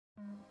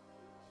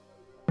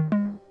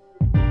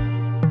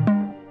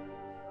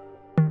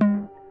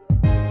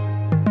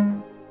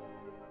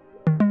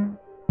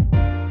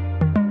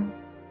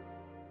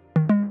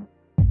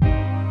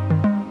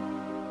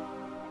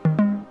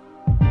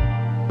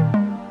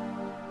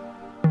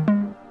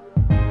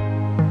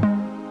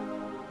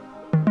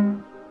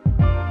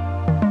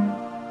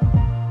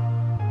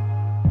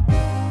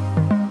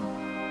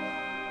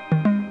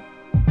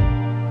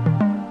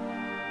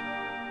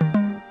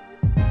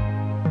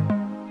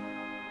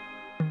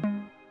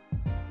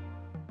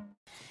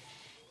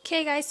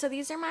Okay guys, so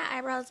these are my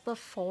eyebrows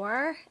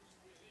before,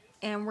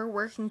 and we're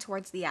working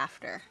towards the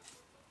after.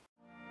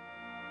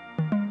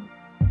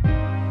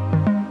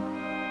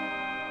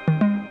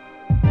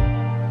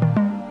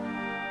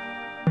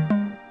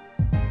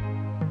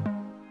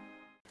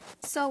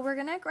 So we're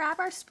gonna grab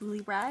our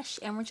spoolie brush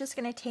and we're just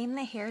gonna tame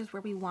the hairs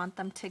where we want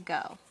them to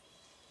go.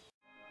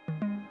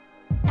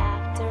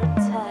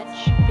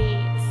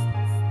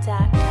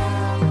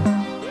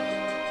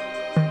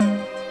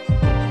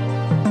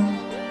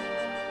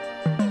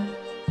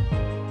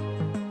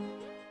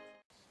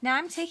 Now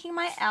I'm taking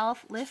my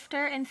e.l.f.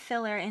 lifter and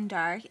filler in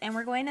dark, and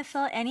we're going to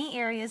fill any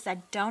areas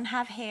that don't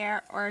have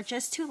hair or are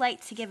just too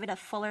light to give it a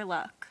fuller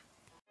look.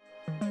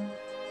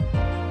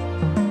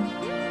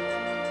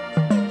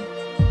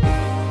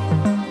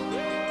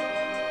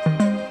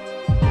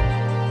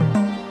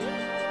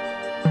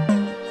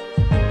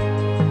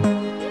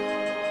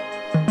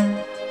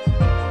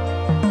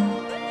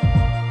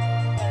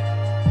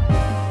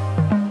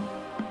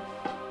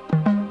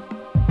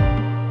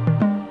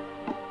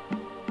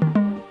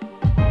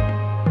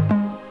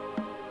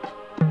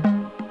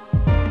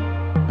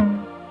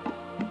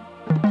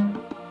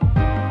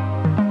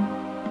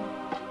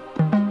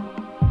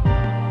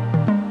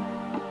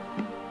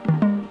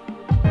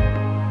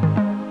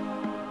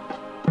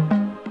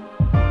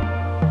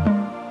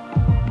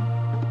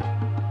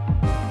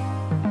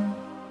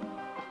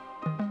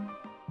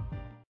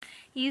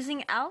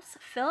 Using e.l.f.'s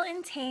Fill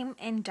and Tame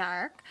in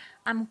dark,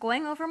 I'm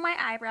going over my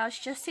eyebrows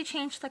just to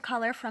change the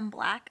color from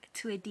black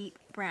to a deep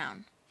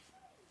brown.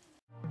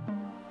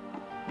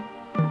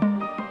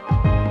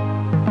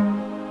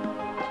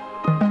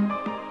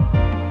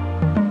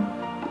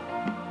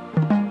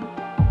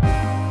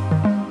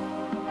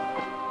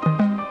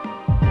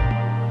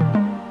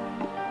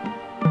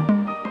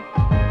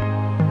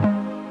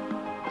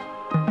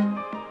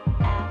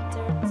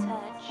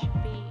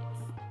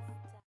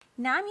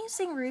 Now I'm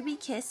using Ruby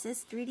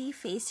Kisses 3D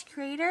Face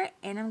Creator,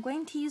 and I'm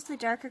going to use the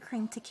darker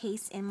cream to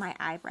case in my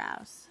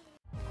eyebrows.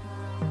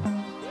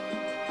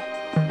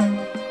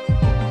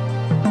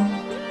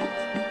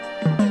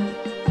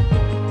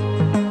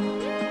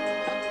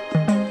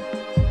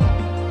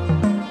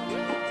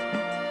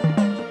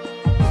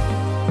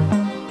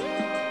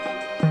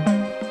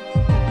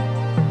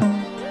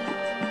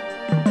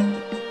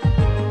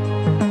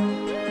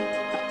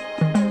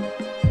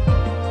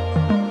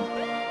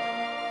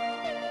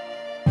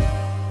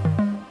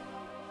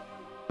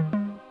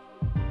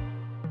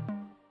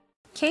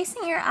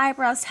 Casing your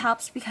eyebrows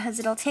helps because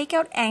it'll take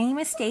out any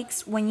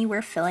mistakes when you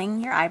were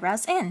filling your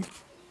eyebrows in.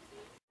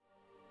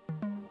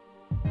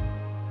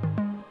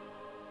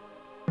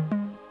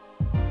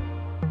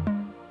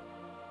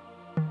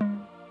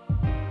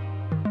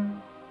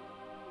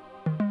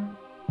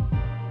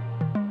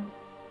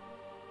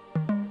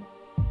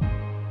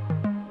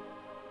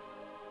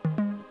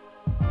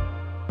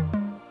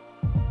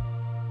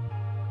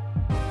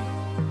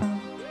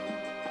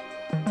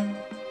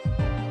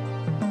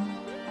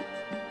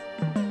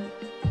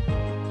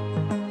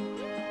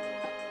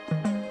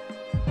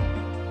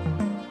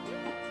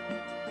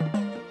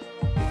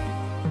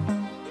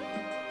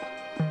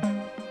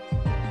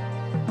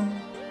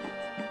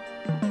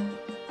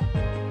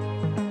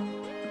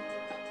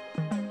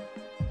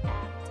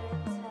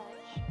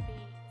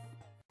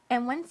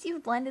 And once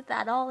you've blended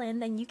that all in,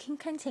 then you can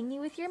continue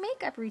with your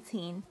makeup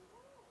routine.